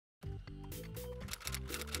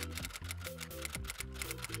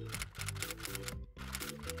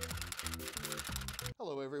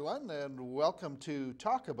Hello everyone, and welcome to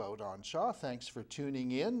Talk About on Shaw. Thanks for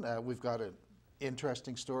tuning in. We've got an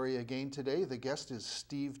interesting story again today. The guest is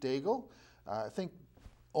Steve Daigle. I think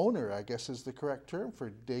owner, I guess, is the correct term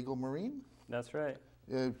for Daigle Marine. That's right.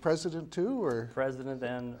 President too, or? President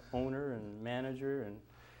and owner and manager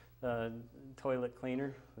and toilet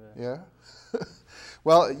cleaner. Yeah.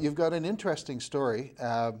 Well, you've got an interesting story.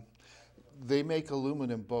 They make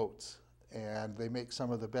aluminum boats, and they make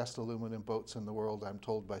some of the best aluminum boats in the world, I'm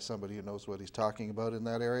told by somebody who knows what he's talking about in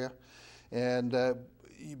that area. And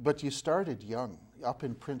but you started young, up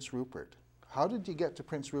in Prince Rupert. How did you get to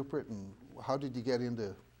Prince Rupert, and how did you get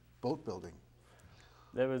into boat building?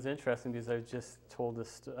 That was interesting because I just told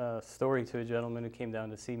this story to a gentleman who came down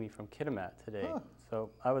to see me from Kitimat today. Huh. So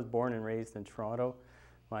I was born and raised in Toronto.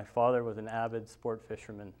 My father was an avid sport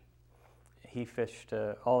fisherman. He fished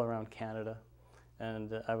all around Canada,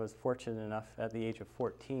 and I was fortunate enough at the age of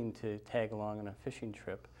 14 to tag along on a fishing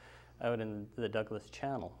trip out in the Douglas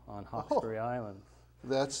Channel on Hawkesbury Island.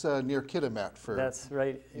 That's near Kitimat. That's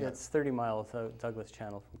right. Yeah. It's 30 miles out Douglas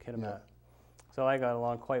Channel from Kitimat. Yeah. So I got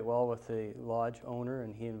along quite well with the lodge owner,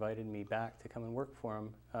 and he invited me back to come and work for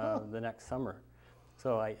him the next summer.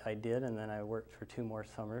 So I did, and then I worked for 2 more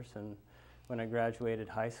summers. And when I graduated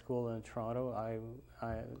high school in Toronto,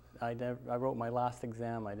 I wrote my last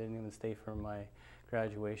exam. I didn't even stay for my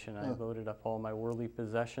graduation. I loaded up all my worldly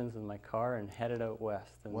possessions in my car and headed out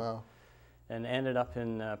west. And, wow. And ended up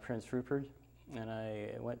in Prince Rupert. And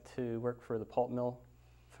I went to work for the pulp mill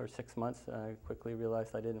for 6 months. I quickly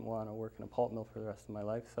realized I didn't want to work in a pulp mill for the rest of my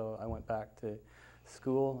life, so I went back to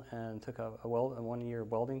school and took a 1-year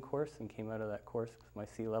welding course and came out of that course with my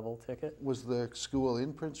C-level ticket. Was the school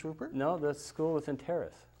in Prince Rupert? No, the school was in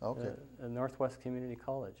Terrace, okay. Northwest Community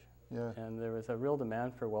College. Yeah. And there was a real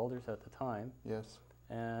demand for welders at the time. Yes.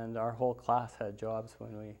 And our whole class had jobs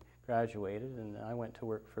when we graduated, and I went to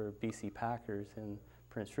work for BC Packers in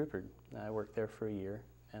Prince Rupert. I worked there for a year,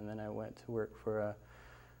 and then I went to work for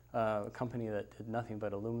a company that did nothing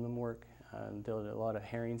but aluminum work, and did a lot of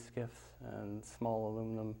herring skiffs and small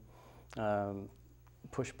aluminum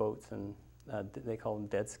push boats, and they call them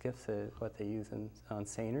dead skiffs, what they use on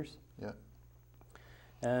seiners. Yeah.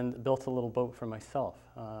 And built a little boat for myself.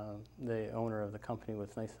 The owner of the company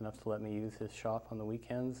was nice enough to let me use his shop on the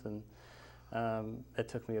weekends, and it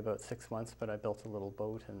took me about 6 months, but I built a little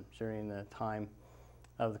boat, and during the time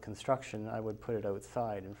of the construction, I would put it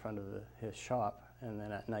outside in front of his shop, and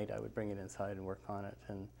then at night I would bring it inside and work on it.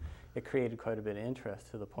 And it created quite a bit of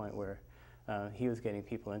interest to the point where he was getting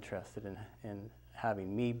people interested in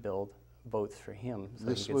having me build boats for him. So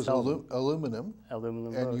this was aluminum?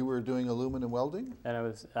 Aluminum And boat. you were doing aluminum welding?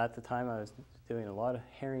 And at the time I was doing a lot of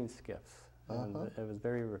herring skiffs. And it was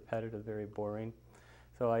very repetitive, very boring.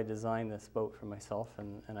 So I designed this boat for myself,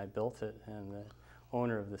 and I built it. And the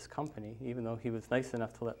owner of this company, even though he was nice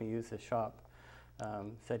enough to let me use his shop,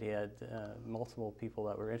 said he had multiple people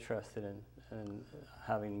that were interested in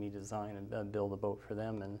having me design and build a boat for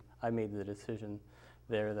them, and I made the decision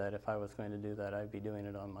there that if I was going to do that, I'd be doing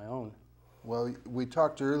it on my own. Well, we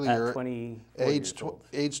talked earlier, at 24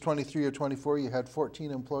 age 23 or 24, you had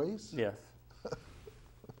 14 employees? Yes.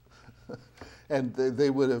 And they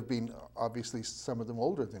would have been, obviously, some of them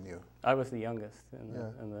older than you. I was the youngest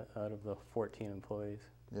out of the 14 employees.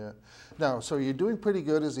 Yeah. Now, so you're doing pretty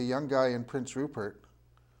good as a young guy in Prince Rupert.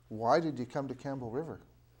 Why did you come to Campbell River?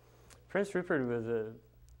 Prince Rupert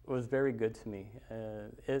was very good to me.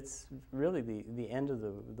 It's really the end of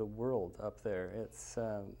the world up there. It's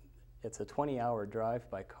a 20-hour drive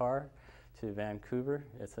by car to Vancouver.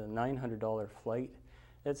 It's a $900 flight.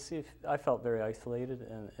 I felt very isolated,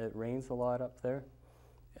 and it rains a lot up there.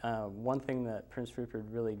 One thing that Prince Rupert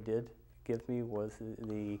really did give me was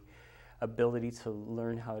the ability to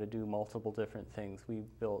learn how to do multiple different things. We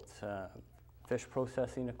built fish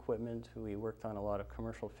processing equipment. We worked on a lot of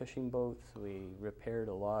commercial fishing boats. We repaired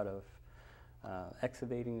a lot of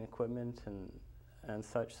excavating equipment and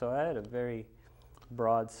such. So I had a very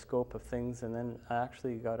broad scope of things, and then I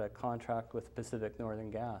actually got a contract with Pacific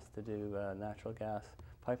Northern Gas to do natural gas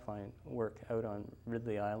pipeline work out on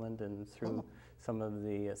Ridley Island and through some of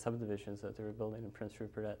the subdivisions that they were building in Prince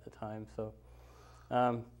Rupert at the time. So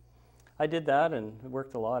I did that and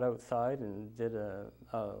worked a lot outside and did a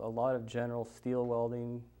lot of general steel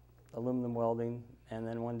welding, aluminum welding, and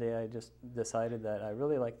then one day I just decided that I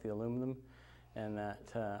really liked the aluminum and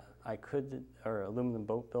that I could, or aluminum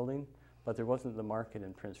boat building, but there wasn't the market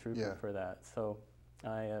in Prince Rupert for that. So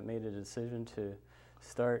I made a decision to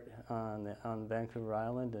start on Vancouver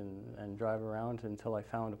Island and drive around until I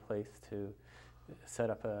found a place to set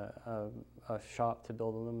up a shop to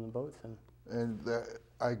build aluminum boats in. And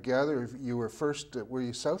I gather you were first, were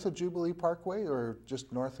you south of Jubilee Parkway or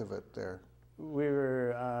just north of it there? We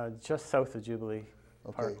were just south of Jubilee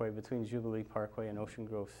Parkway, between Jubilee Parkway and Ocean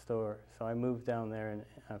Grove Store. So I moved down there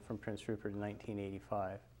from Prince Rupert in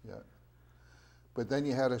 1985. Yeah. But then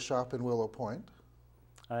you had a shop in Willow Point.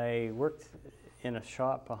 I worked in a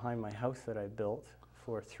shop behind my house that I built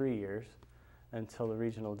for 3 years until the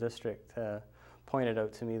regional district pointed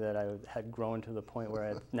out to me that I had grown to the point where I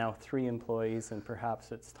had now 3 employees and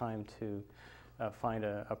perhaps it's time to find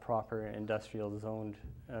a proper industrial zoned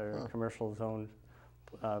or commercial zoned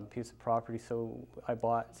piece of property. So I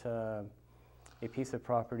bought a piece of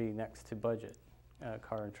property next to Budget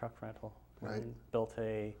car and truck rental. Right. And built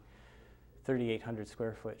a 3,800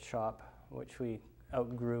 square foot shop, which we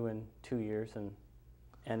outgrew in 2 years and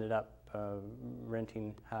ended up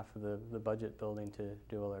renting half of the Budget building to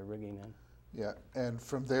do all our rigging in. Yeah, and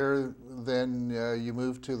from there then you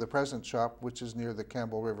moved to the present shop, which is near the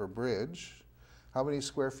Campbell River Bridge. How many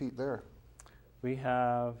square feet there? We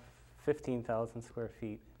have 15,000 square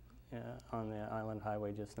feet on the Island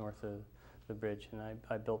Highway just north of the bridge, and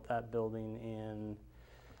I built that building in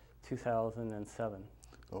 2007.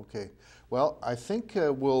 Okay, well, I think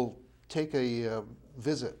we'll take a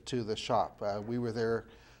visit to the shop. We were there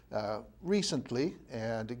recently,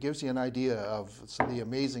 and it gives you an idea of the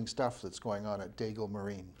amazing stuff that's going on at Daigle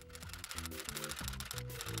Marine.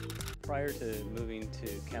 Prior to moving to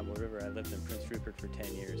Campbell River, I lived in Prince Rupert for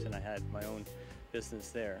 10 years, and I had my own business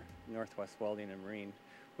there, Northwest Welding and Marine,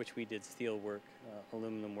 which we did steel work,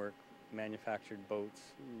 aluminum work, manufactured boats,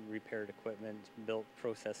 repaired equipment, built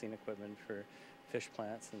processing equipment for fish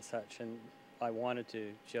plants and such. And I wanted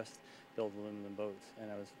to just build aluminum boats,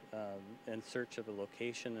 and I was in search of a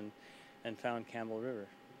location and found Campbell River,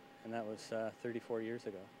 and that was 34 years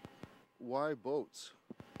ago. Why boats?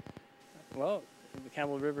 Well, the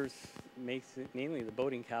Campbell River makes it mainly the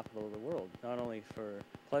boating capital of the world, not only for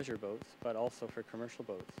pleasure boats, but also for commercial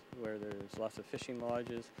boats, where there's lots of fishing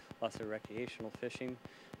lodges, lots of recreational fishing,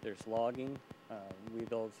 there's logging. We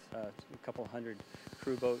built a couple hundred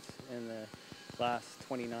crew boats in the last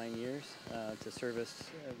 29 years to service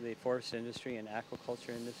the forest industry and aquaculture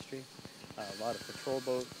industry. A lot of patrol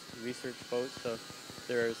boats, research boats, so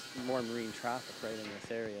there's more marine traffic right in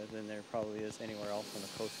this area than there probably is anywhere else on the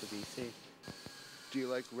coast of BC. Do you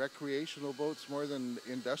like recreational boats more than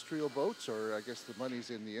industrial boats, or I guess the money's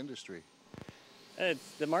in the industry?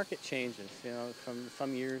 The market changes, you know, from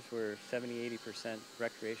some years we're 70-80%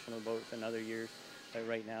 recreational boats, and other years,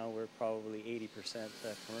 right now, we're probably 80%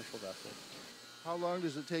 commercial vessels. How long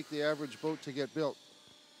does it take the average boat to get built?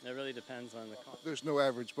 It really depends on the... There's no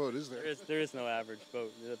average boat, is there? There is no average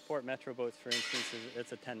boat. The Port Metro boats, for instance,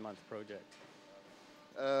 it's a 10-month project.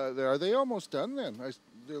 Are they almost done then?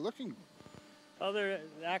 They're looking... Oh, they're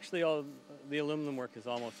actually all, the aluminum work is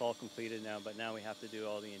almost all completed now, but now we have to do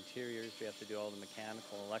all the interiors, we have to do all the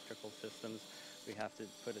mechanical, electrical systems, we have to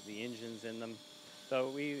put the engines in them. So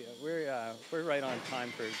we're right on time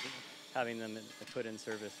for having them put in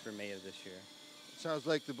service for May of this year. Sounds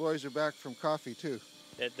like the boys are back from coffee too.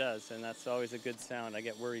 It does, and that's always a good sound. I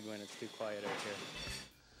get worried when it's too quiet out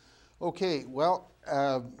here. Okay, well,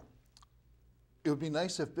 it would be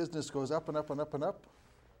nice if business goes up and up and up and up,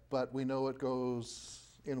 but we know it goes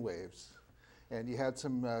in waves. And you had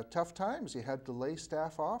some tough times. You had to lay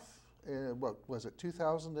staff off. What was it,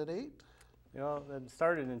 2008? Well, it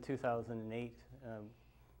started in 2008.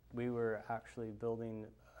 We were actually building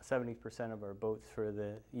 70% of our boats for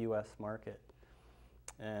the U.S. market.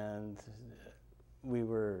 And we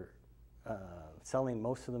were selling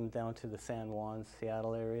most of them down to the San Juan,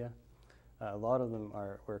 Seattle area. A lot of them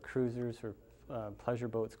were cruisers or pleasure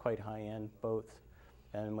boats, quite high-end boats.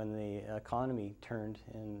 And when the economy turned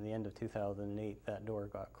in the end of 2008, that door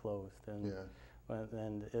got closed. And,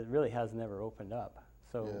 and it really has never opened up.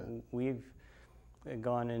 So we've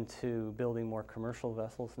gone into building more commercial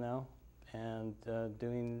vessels now and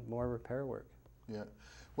doing more repair work. Yeah.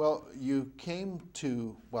 Well, you came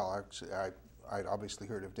to, well, actually, I'd obviously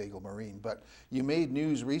heard of Daigle Marine, but you made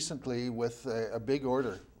news recently with a big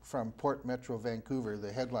order from Port Metro Vancouver,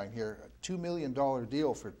 the headline here, a $2 million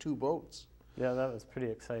deal for 2 boats. Yeah, that was pretty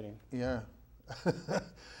exciting. Yeah.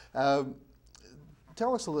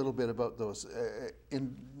 Tell us a little bit about those,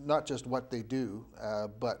 in not just what they do,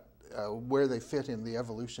 but where they fit in the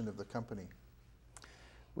evolution of the company.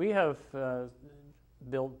 We have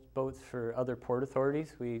built boats for other port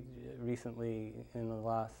authorities. We recently, in the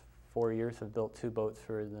last 4 years, have built 2 boats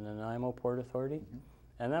for the Nanaimo Port Authority,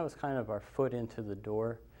 And that was kind of our foot into the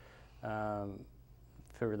door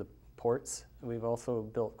for the ports. We've also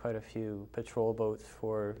built quite a few patrol boats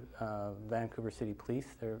for Vancouver City Police.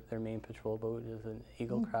 Their main patrol boat is an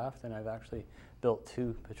Eagle Craft, and I've actually built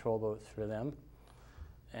 2 patrol boats for them.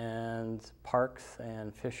 And parks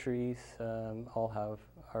and fisheries all have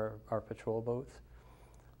our patrol boats.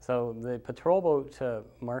 So the patrol boat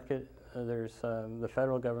market, there's the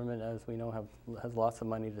federal government, as we know, has lots of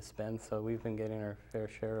money to spend, so we've been getting our fair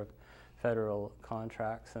share of federal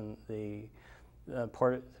contracts, and the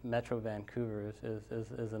Port Metro Vancouver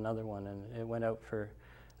is another one, and it went out for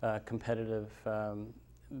competitive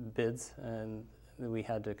bids, and we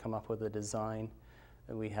had to come up with a design.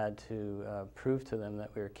 We had to prove to them that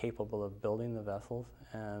we were capable of building the vessels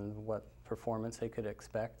and what performance they could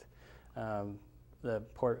expect. The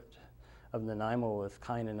Port of Nanaimo was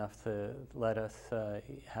kind enough to let us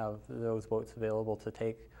have those boats available to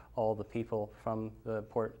take all the people from the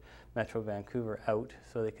Port Metro Vancouver out,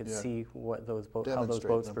 so they could see what those how those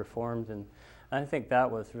boats performed, and I think that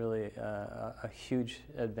was really a huge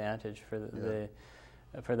advantage for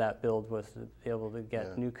for that build, was to be able to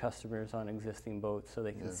get new customers on existing boats, so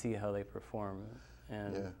they can see how they perform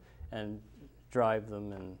and drive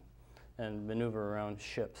them and maneuver around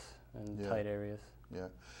ships in tight areas. Yeah.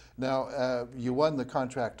 Now, you won the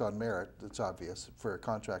contract on merit. It's obvious. For a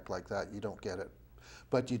contract like that, you don't get it.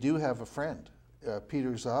 But you do have a friend,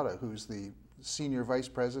 Peter Zada, who's the Senior Vice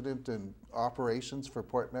President in Operations for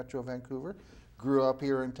Port Metro Vancouver. Grew up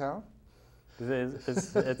here in town.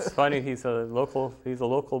 It's funny. He's a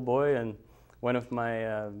local boy, and one of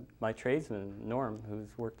my my tradesmen, Norm,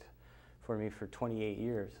 who's worked for me for 28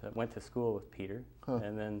 years, went to school with Peter,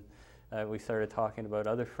 and then we started talking about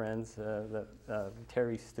other friends,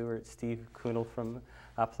 Terry Stewart, Steve Kuhnel from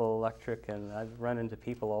Apple Electric, and I've run into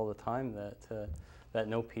people all the time that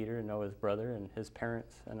know Peter, know his brother and his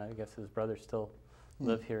parents, and I guess his brother still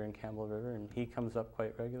live here in Campbell River, and he comes up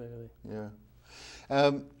quite regularly. Yeah.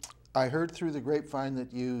 I heard through the grapevine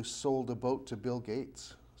that you sold a boat to Bill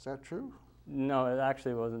Gates. Is that true? No, it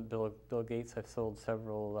actually wasn't Bill Gates. I've sold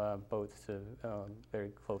several boats to a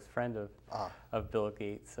very close friend of Bill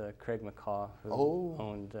Gates, Craig McCaw, who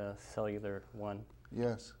owned Cellular One.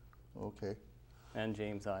 Yes, okay. And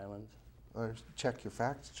James Island. Check your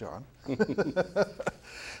facts, John.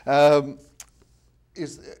 Are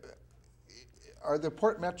the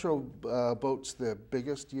Port Metro boats the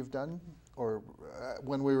biggest you've done? Or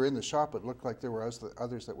when we were in the shop, it looked like there were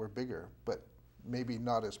others that were bigger, but maybe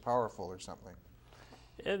not as powerful or something.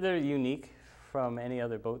 They're unique from any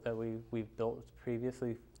other boat that we've built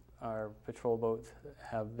previously. Our patrol boats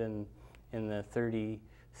have been in the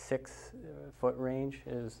 36-foot range,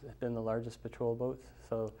 has been the largest patrol boats.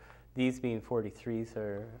 So these being 43s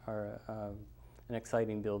are an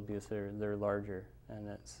exciting build because they're larger, and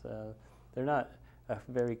they're not a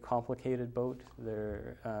very complicated boat.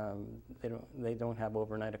 They don't have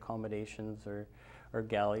overnight accommodations or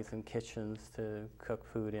galleys and kitchens to cook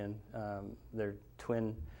food in. They're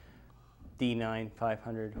twin D9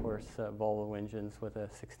 500 horse Volvo engines with a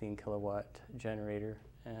 16 kilowatt generator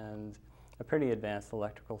and a pretty advanced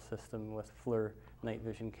electrical system with FLIR night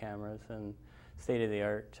vision cameras and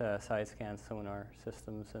state-of-the-art side scan sonar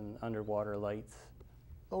systems and underwater lights.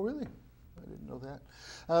 Oh, really? I didn't know that.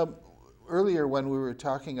 Earlier when we were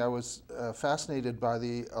talking, I was fascinated by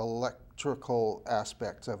the electrical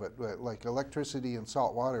aspects of it. Like electricity in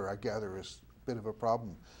salt water, I gather, is a bit of a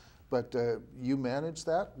problem. But you manage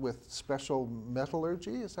that with special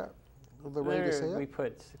metallurgy? Is that the way to say it? We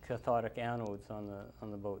put cathodic anodes on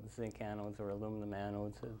the boat, zinc anodes or aluminum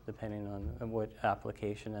anodes, depending on what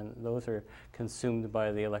application, and those are consumed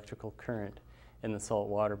by the electrical current in the salt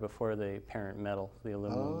water before the parent metal, the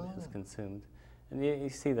aluminum, is consumed. And you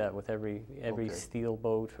see that with every steel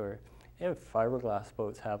boat, or fiberglass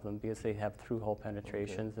boats have them because they have through-hull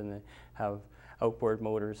penetrations and they have outboard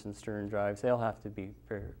motors and stern drives. They'll have to be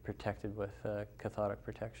protected with cathodic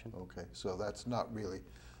protection. Okay, so that's not really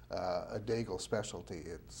a Daigle specialty.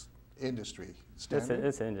 It's industry standard?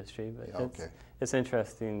 It's industry, but it's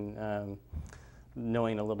interesting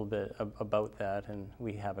knowing a little bit about that, and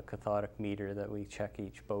we have a cathodic meter that we check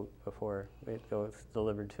each boat before it goes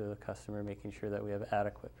delivered to the customer, making sure that we have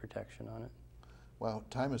adequate protection on it. Wow,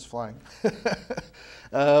 time is flying.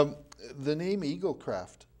 The name Eagle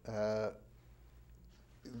Craft,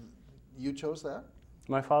 you chose that?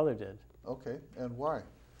 My father did. Okay, and why?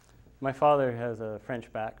 My father has a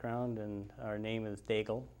French background, and our name is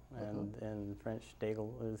Daigle, and in French,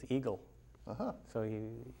 Daigle is eagle. So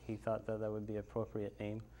he thought that would be an appropriate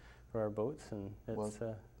name for our boats, and it's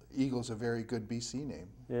Eagle's a very good BC name.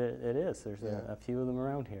 It is. There's a few of them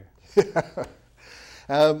around here.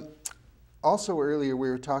 Um, Also, earlier we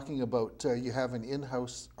were talking about you have an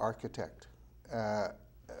in-house architect.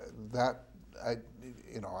 That I,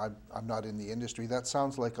 I'm not in the industry. That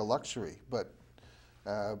sounds like a luxury, but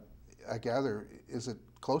I gather, is it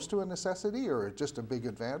close to a necessity or just a big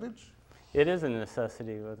advantage? It is a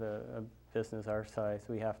necessity with a business our size.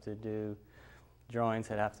 We have to do drawings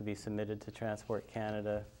that have to be submitted to Transport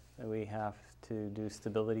Canada. We have to do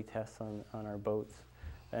stability tests on our boats,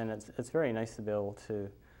 and it's very nice to be able to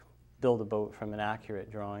build a boat from an accurate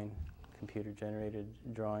drawing, computer-generated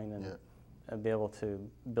drawing, and be able to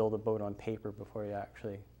build a boat on paper before you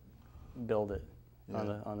actually build it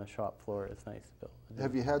on the shop floor. It's nice to build.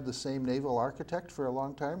 Have you had the same naval architect for a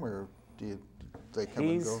long time, or do they come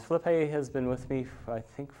and go? Felipe has been with me, I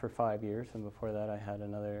think, for 5 years, and before that I had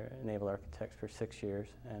another naval architect for 6 years,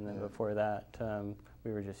 and then before that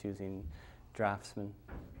we were just using draftsmen.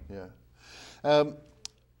 Yeah.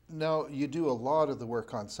 Now, you do a lot of the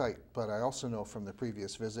work on site, but I also know from the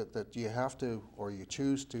previous visit that you have to, or you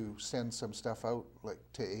choose to send some stuff out, like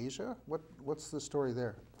to Asia. What's the story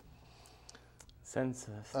there? Send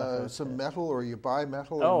stuff some metal, or you buy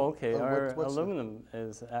metal? Oh, okay. Our aluminum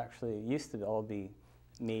is actually used to all be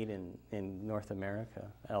made in North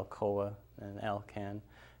America. Alcoa and Alcan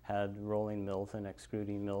had rolling mills and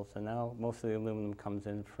extruding mills, and now most of the aluminum comes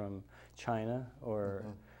in from China or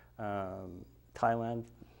Thailand.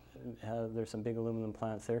 There's some big aluminum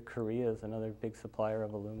plants there. Korea is another big supplier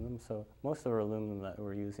of aluminum. So most of our aluminum that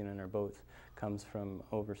we're using in our boats comes from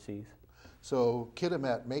overseas. So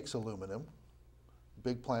Kitimat makes aluminum,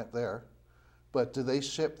 big plant there, but do they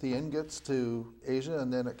ship the ingots to Asia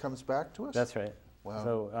and then it comes back to us? That's right. Wow.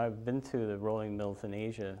 So I've been to the rolling mills in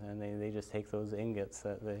Asia, and they just take those ingots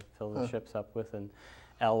that they fill the ships up with and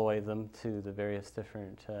alloy them to the various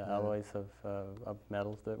different alloys of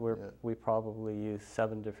metals. That we probably use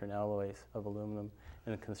 7 different alloys of aluminum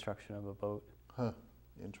in the construction of a boat. Huh,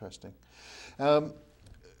 interesting.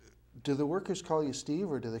 Do the workers call you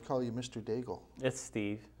Steve, or do they call you Mr. Daigle? It's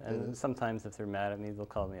Steve, and sometimes if they're mad at me, they'll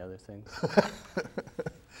call me other things.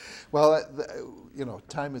 Well,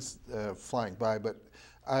 time is flying by, but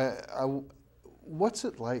what's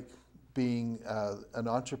it like being an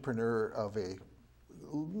entrepreneur of a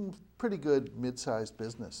pretty good mid-sized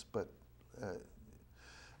business? But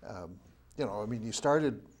I mean, you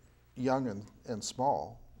started young and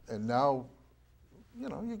small, and now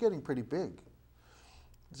you're getting pretty big.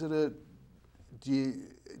 Is it do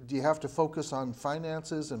you have to focus on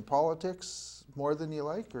finances and politics more than you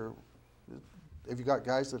like, or have you got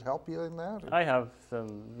guys that help you in that? Or? I have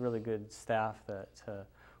some really good staff that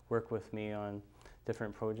work with me on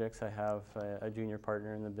different projects. I have a junior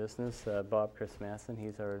partner in the business, Bob Chris Manson.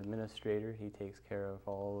 He's our administrator. He takes care of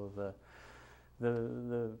all of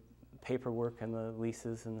the paperwork and the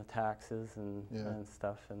leases and the taxes and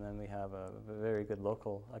stuff. And then we have a very good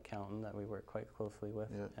local accountant that we work quite closely with.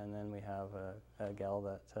 Yeah. And then we have a gal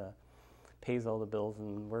that pays all the bills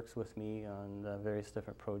and works with me on various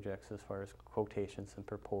different projects as far as quotations and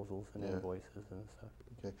proposals and invoices and stuff.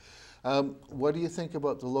 Okay. What do you think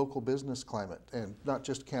about the local business climate, and not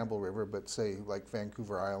just Campbell River, but say like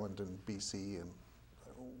Vancouver Island and BC? And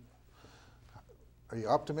are you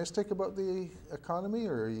optimistic about the economy,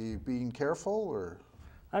 or are you being careful? Or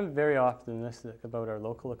I'm very optimistic about our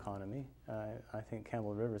local economy. I think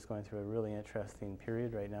Campbell River is going through a really interesting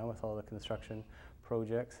period right now with all the construction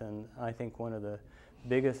projects, and I think one of the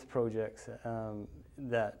biggest projects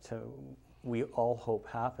that we all hope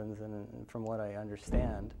happens, and from what I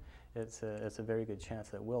understand, it's a very good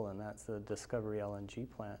chance it will, and that's the Discovery LNG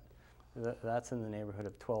plant. That's in the neighborhood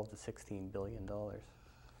of $12 to $16 billion.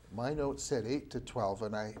 My notes said 8 to 12,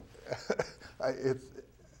 and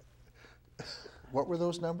what were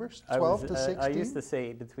those numbers? 12 to 16? I used to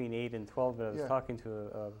say between 8 and 12, but I was talking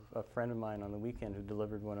to a friend of mine on the weekend who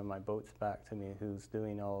delivered one of my boats back to me, who's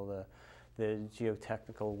doing all the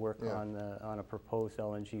geotechnical work on a proposed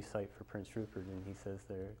LNG site for Prince Rupert, and he says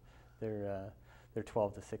they're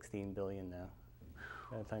 12 to 16 billion now.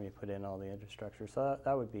 By the time you put in all the infrastructure, so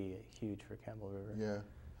that would be huge for Campbell River. Yeah.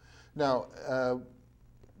 Now,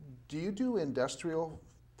 do you do industrial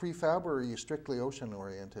prefab, or are you strictly ocean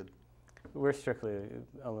oriented? We're strictly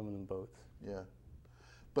aluminum boats. Yeah,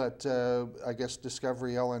 but I guess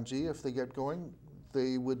Discovery LNG, if they get going,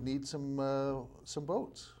 they would need some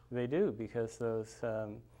boats. They do, because those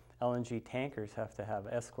LNG tankers have to have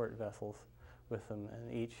escort vessels with them,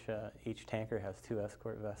 and each tanker has 2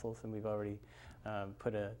 escort vessels, and we've already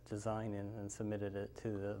put a design in and submitted it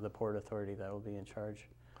to the Port Authority that will be in charge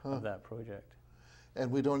of that project. And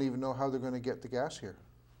we don't even know how they're going to get the gas here.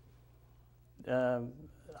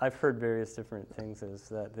 I've heard various different things, is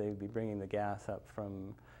that they'd be bringing the gas up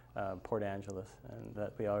from Port Angeles, and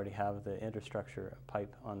that we already have the infrastructure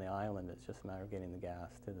pipe on the island. It's just a matter of getting the gas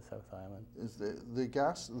to the South Island. Is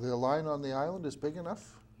the line on the island is big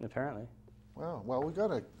enough? Apparently. Wow. Well, we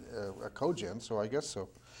got a cogen, so I guess so.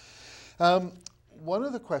 One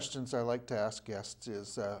of the questions I like to ask guests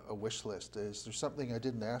is a wish list. Is there something I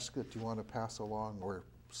didn't ask that you want to pass along, or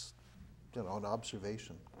an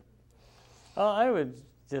observation? Well, I would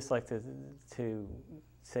just like to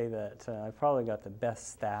say that I've probably got the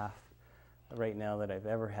best staff right now that I've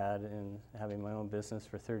ever had in having my own business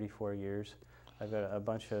for 34 years. I've got a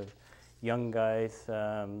bunch of young guys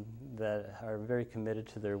that are very committed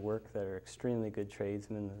to their work, that are extremely good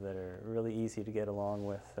tradesmen, that are really easy to get along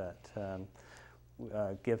with, that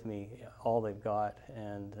give me all they've got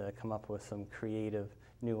and come up with some creative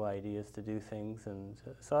new ideas to do things. And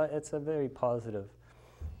so it's a very positive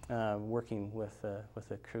working with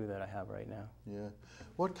the crew that I have right now. Yeah.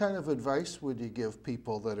 What kind of advice would you give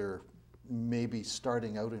people that are maybe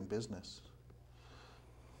starting out in business?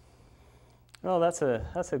 Well, that's a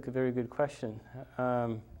very good question.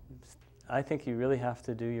 I think you really have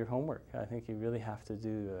to do your homework. I think you really have to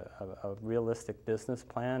do a realistic business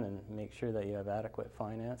plan and make sure that you have adequate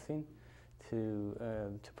financing to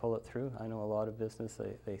pull it through. I know a lot of business,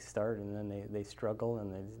 they start and then they struggle,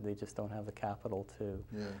 and they just don't have the capital to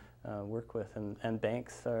work with. And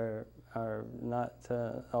banks are not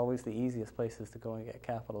always the easiest places to go and get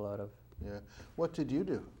capital out of. Yeah. What did you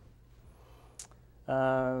do?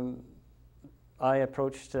 I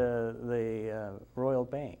approached the Royal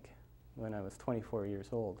Bank when I was 24 years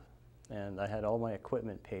old, and I had all my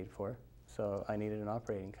equipment paid for, so I needed an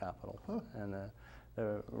operating capital. Huh. And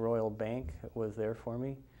the Royal Bank was there for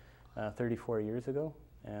me 34 years ago,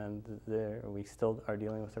 and we still are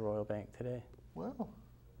dealing with the Royal Bank today. Wow.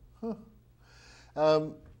 Huh.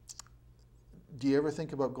 Do you ever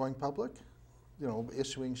think about going public?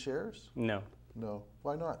 Issuing shares? No. No.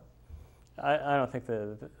 Why not? I don't think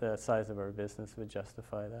the size of our business would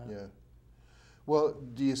justify that. Yeah. Well,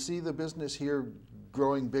 do you see the business here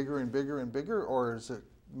growing bigger and bigger and bigger, or is it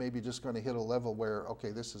maybe just going to hit a level where, okay,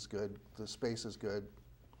 this is good, the space is good,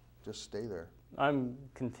 just stay there? I'm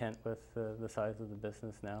content with the size of the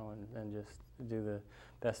business now, and just do the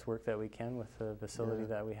best work that we can with the facility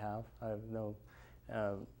that we have. I have no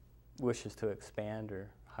wishes to expand or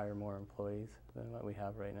hire more employees than what we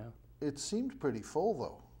have right now. It seemed pretty full,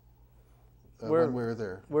 though. When we were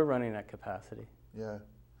there. We're running at capacity. Yeah.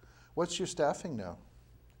 What's your staffing now?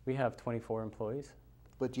 We have 24 employees.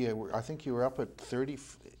 But yeah, I think you were up at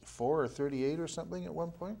 34 or 38 or something at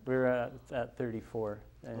one point? We were at 34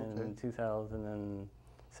 in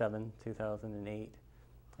 2007, 2008.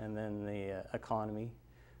 And then the economy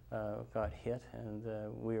got hit, and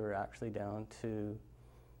we were actually down to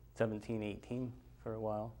 17, 18 for a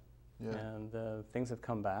while. Yeah. And things have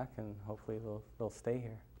come back, and hopefully they'll stay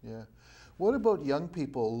here. Yeah. What about young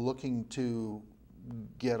people looking to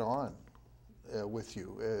get on with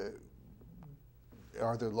you?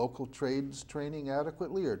 Are there local trades training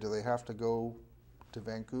adequately, or do they have to go to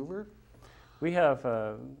Vancouver? We have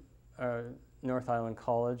North Island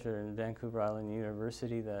College or Vancouver Island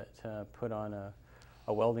University that put on a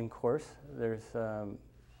welding course. There's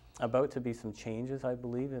about to be some changes, I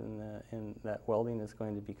believe, in that welding is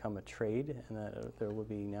going to become a trade, and that there will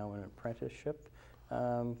be now an apprenticeship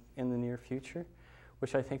in the near future,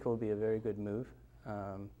 which I think will be a very good move.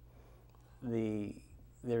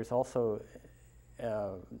 There's also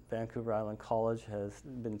Vancouver Island College has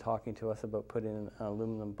been talking to us about putting an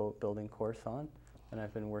aluminum boat building course on, and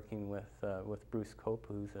I've been working with Bruce Cope,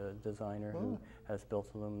 who's a designer who has built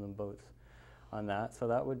aluminum boats, on that. So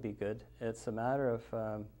that would be good. It's a matter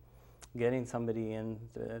of getting somebody in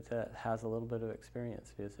that has a little bit of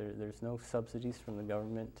experience, because there's no subsidies from the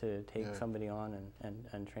government to take somebody on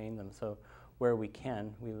and train them. So where we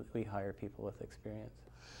can, we hire people with experience.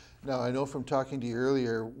 Now, I know from talking to you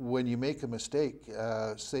earlier, when you make a mistake,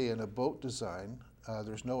 say in a boat design,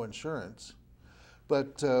 there's no insurance.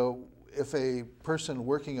 But if a person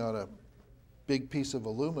working on a big piece of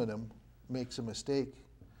aluminum makes a mistake,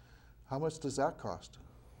 how much does that cost?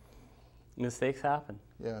 Mistakes happen.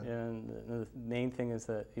 Yeah. And the main thing is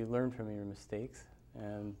that you learn from your mistakes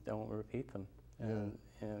and don't repeat them. And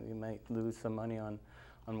you might lose some money on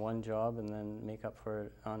one job and then make up for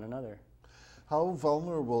it on another. How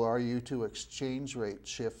vulnerable are you to exchange rate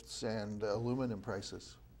shifts and aluminum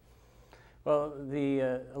prices? Well,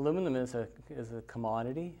 the aluminum is a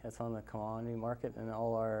commodity. It's on the commodity market, and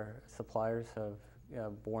all our suppliers have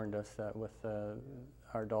warned us that with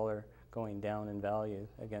our dollar going down in value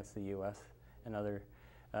against the U.S. and other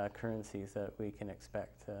currencies that we can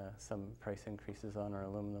expect some price increases on our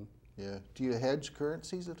aluminum. Yeah. Do you hedge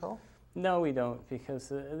currencies at all? No, we don't, because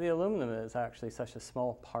the aluminum is actually such a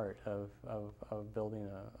small part of building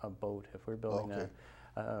a boat. If we're building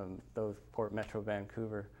those Port Metro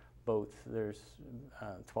Vancouver boats, there's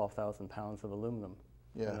 12,000 pounds of aluminum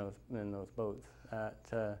in those boats at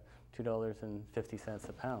 $2.50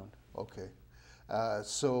 a pound. Okay.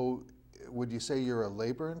 So would you say you're a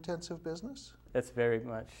labor-intensive business? It's very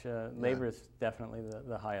much, labor is definitely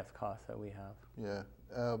the highest cost that we have. Yeah.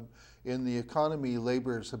 In the economy,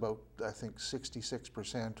 labor is about, I think,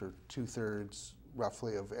 66% or 2/3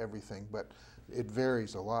 roughly of everything, but it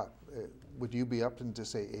varies a lot. Would you be up into,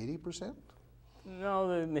 say, 80%? No,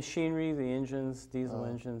 the machinery, the engines, diesel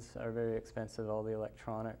engines are very expensive, all the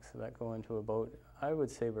electronics that go into a boat. I would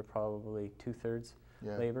say we're probably 2/3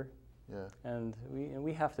 labor. Yeah. And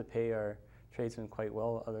we have to pay our tradesmen quite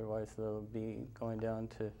well, otherwise they'll be going down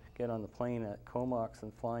to get on the plane at Comox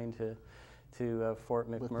and flying to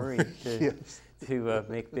Fort McMurray to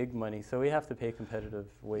make big money. So we have to pay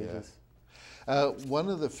competitive wages. Yeah. One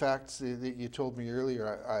of the facts that you told me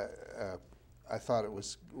earlier, I thought it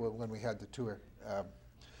was when we had the tour.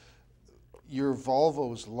 You're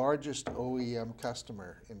Volvo's largest OEM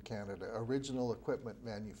customer in Canada, original equipment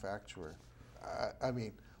manufacturer. I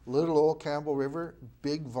mean, little old Campbell River,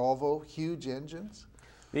 big Volvo, huge engines.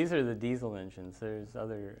 These are the diesel engines. There's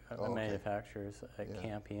other manufacturers like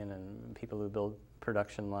Campion and people who build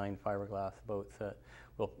production line fiberglass boats that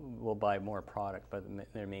will buy more product, but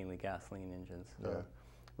they're mainly gasoline engines. So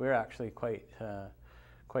we're actually quite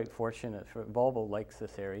fortunate. Volvo likes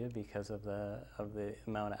this area because of the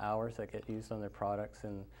amount of hours that get used on their products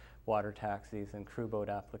and water taxis and crew boat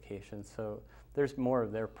applications. So there's more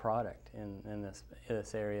of their product in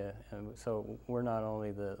this area. And so we're not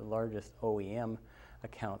only the largest OEM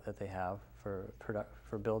account that they have for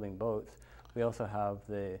building boats, we also have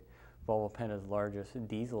the Volvo Penta's largest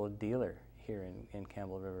diesel dealer here in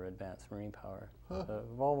Campbell River Advanced Marine Power.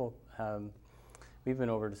 Volvo, we've been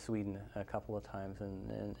over to Sweden a couple of times,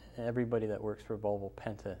 and everybody that works for Volvo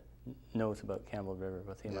Penta knows about Campbell River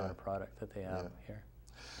with the amount of product that they have here.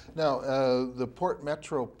 Now, the Port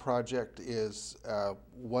Metro project is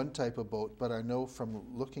one type of boat, but I know from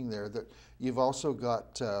looking there that you've also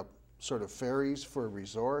got sort of ferries for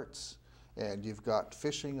resorts, and you've got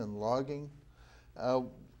fishing and logging.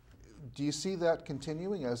 Do you see that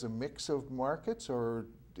continuing as a mix of markets, or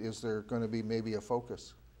is there going to be maybe a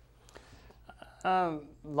focus?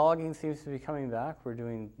 Logging seems to be coming back. We're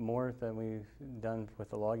doing more than we've done with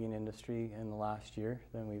the logging industry in the last year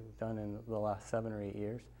than we've done in the last 7 or 8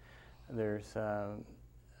 years. There's going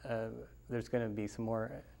to be some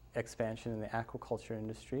more expansion in the aquaculture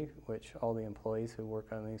industry, which all the employees who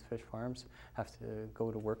work on these fish farms have to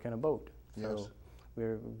go to work in a boat. So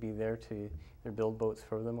we'll be there to either build boats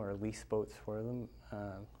for them or lease boats for them.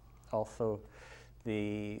 Also,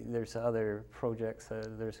 there's other projects.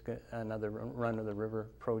 There's another Run of the River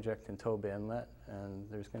project in Toba Inlet, and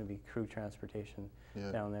there's going to be crew transportation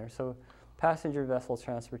down there. So passenger vessel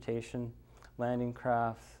transportation, landing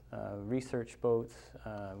crafts, research boats,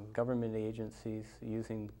 government agencies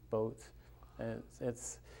using boats.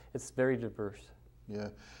 It's very diverse. Yeah.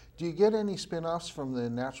 Do you get any spin-offs from the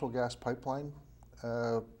natural gas pipeline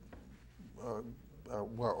or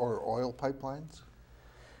oil pipelines?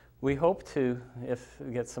 We hope to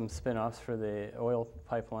get some spin-offs for the oil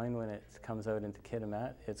pipeline when it comes out into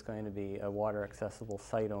Kitimat. It's going to be a water accessible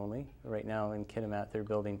site only. Right now in Kitimat they're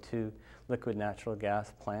building 2 liquid natural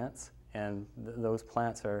gas plants, and those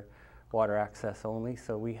plants are water access only.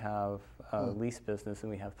 So we have a lease business,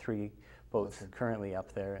 and we have 3 boats currently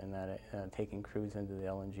up there, and that taking crews into the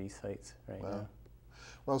LNG sites right now.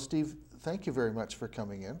 Well, Steve, thank you very much for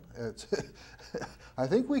coming in. I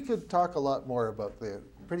think we could talk a lot more about the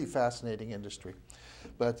pretty fascinating industry.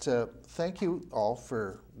 But thank you all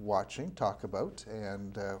for watching Talk About,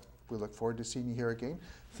 and we look forward to seeing you here again.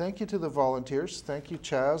 Thank you to the volunteers. Thank you,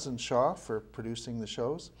 Chaz and Shaw, for producing the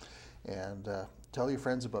shows. And tell your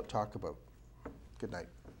friends about Talk About. Good night.